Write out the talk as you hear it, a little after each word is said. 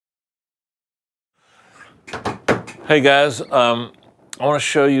Hey guys, I want to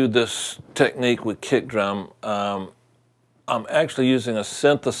show you this technique with kick drum. I'm actually using a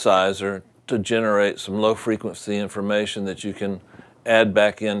synthesizer to generate some low frequency information that you can add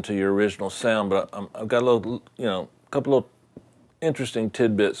back into your original sound, but I've got a little, couple of interesting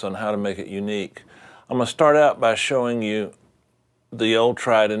tidbits on how to make it unique. I'm going to start out by showing you the old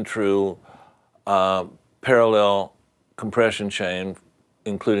tried and true parallel compression chain,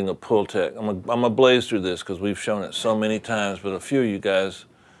 including a pull tech. I'm gonna blaze through this because we've shown it so many times, but a few of you guys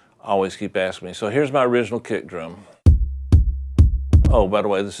always keep asking me. So here's my original kick drum. Oh, by the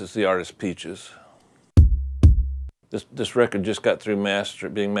way, this is the artist Peaches. This record just got through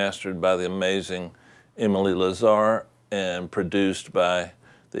being mastered by the amazing Emily Lazar and produced by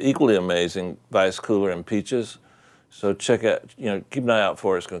the equally amazing Vice Cooler and Peaches. So check out, keep an eye out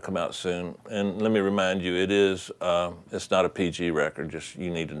for it. It's going to come out soon. And let me remind you, it's not a PG record. Just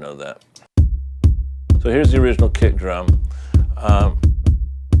you need to know that. So here's the original kick drum.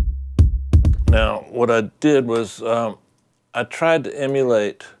 Now what I did was I tried to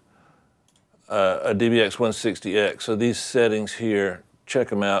emulate a DBX 160X. So these settings here, check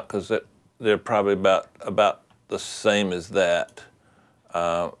them out because they're probably about the same as that,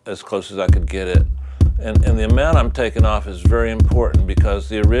 as close as I could get it. And the amount I'm taking off is very important because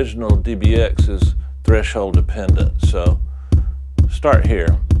the original DBX is threshold dependent. So start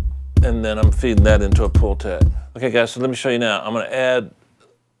here, and then I'm feeding that into a pull tech. Okay guys, so let me show you now. I'm going to add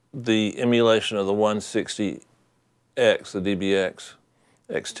the emulation of the 160X, the DBX,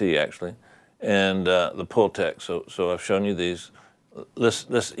 XT actually, and the pull tech. So I've shown you these.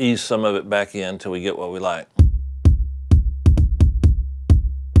 Let's ease some of it back in until we get what we like.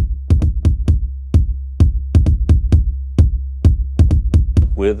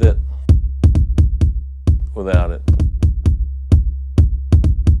 With it, without it.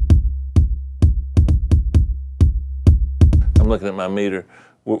 I'm looking at my meter.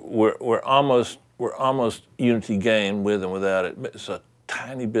 We're almost unity gain with and without it. It's a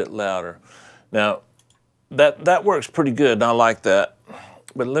tiny bit louder. Now that works pretty good, and I like that.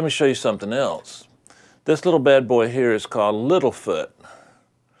 But let me show you something else. This little bad boy here is called Littlefoot.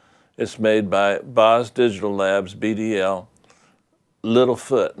 It's made by Boz Digital Labs, BDL.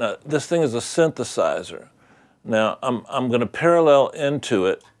 Littlefoot. Now this thing is a synthesizer. Now I'm going to parallel into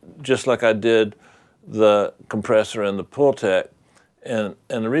it just like I did the compressor and the pull tech, and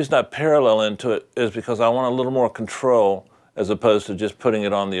the reason I parallel into it is because I want a little more control as opposed to just putting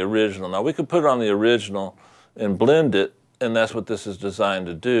it on the original. Now we could put it on the original and blend it, and that's what this is designed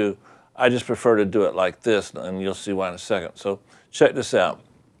to do. I just prefer to do it like this, and you'll see why in a second. So check this out.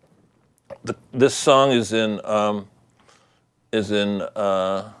 This song is in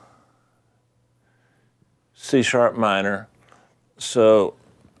C sharp minor. So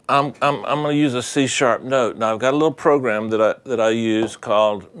I'm going to use a C sharp note. Now I've got a little program that I use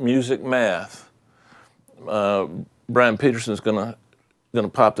called Music Math. Brian Peterson's going to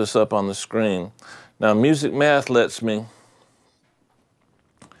pop this up on the screen. Now Music Math lets me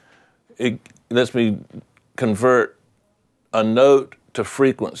convert a note to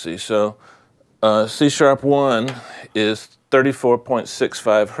frequency. So C sharp 1 is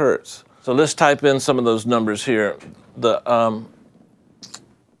 34.65 hertz. So let's type in some of those numbers here. The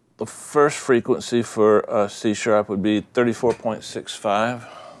first frequency for C sharp would be 34.65.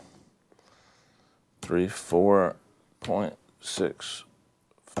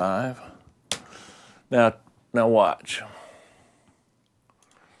 34.65. Now watch.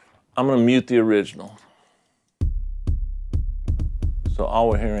 I'm going to mute the original. So all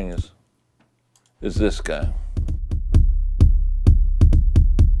we're hearing is this guy.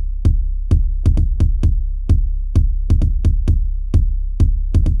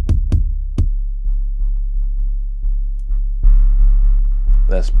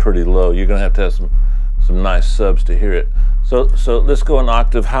 That's pretty low. You're going to have some nice subs to hear it. So let's go an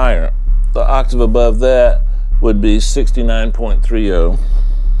octave higher. The octave above that would be 69.30.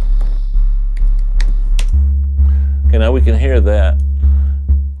 Okay, now we can hear that.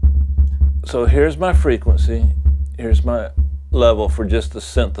 So here's my frequency. Here's my level for just the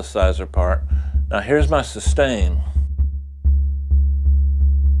synthesizer part. Now here's my sustain.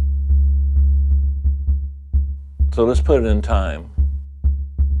 So let's put it in time.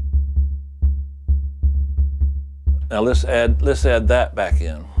 Now let's add that back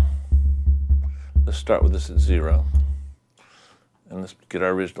in. Let's start with this at 0. And let's get our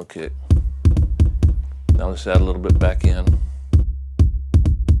original kick. Now let's add a little bit back in.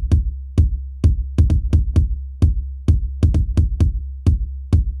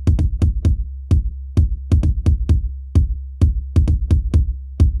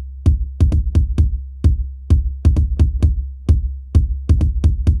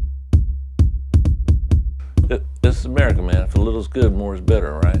 this is America, man. If a little's good, more is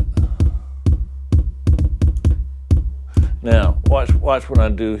better, right? Now, watch what I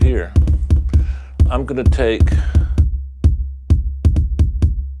do here. I'm gonna take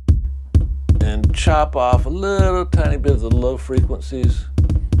and chop off a little tiny bit of the low frequencies,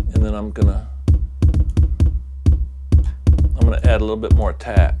 and then I'm gonna add a little bit more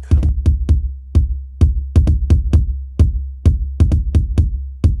attack.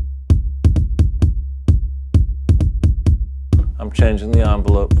 I'm changing the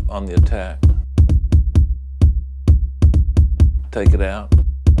envelope on the attack. Take it out.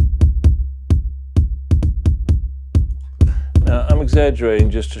 Now, I'm exaggerating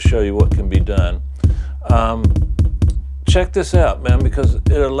just to show you what can be done. Check this out, man, because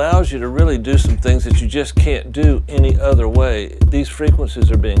it allows you to really do some things that you just can't do any other way. These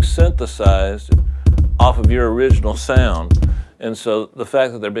frequencies are being synthesized off of your original sound. And so the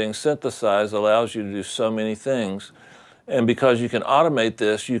fact that they're being synthesized allows you to do so many things. And because you can automate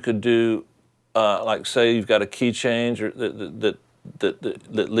this, you could do, like say you've got a key change or that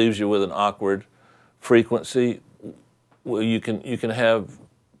leaves you with an awkward frequency. Well, you can have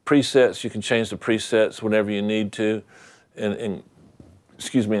presets. You can change the presets whenever you need to, and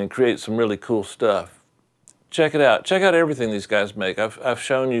create some really cool stuff. Check it out. Check out everything these guys make. I've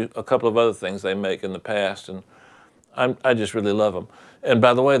shown you a couple of other things they make in the past, and I just really love them. And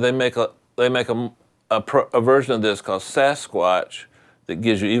by the way, they make a version of this called Sasquatch that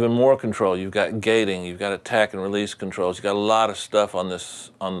gives you even more control. You've got gating, you've got attack and release controls. You've got a lot of stuff on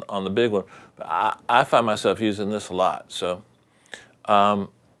this on the big one. But I find myself using this a lot. So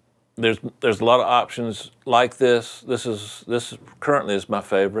there's a lot of options like this. This currently is my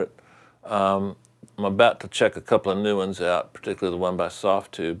favorite. I'm about to check a couple of new ones out, particularly the one by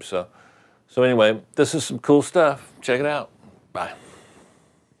Soft Tube. So anyway, this is some cool stuff. Check it out. Bye.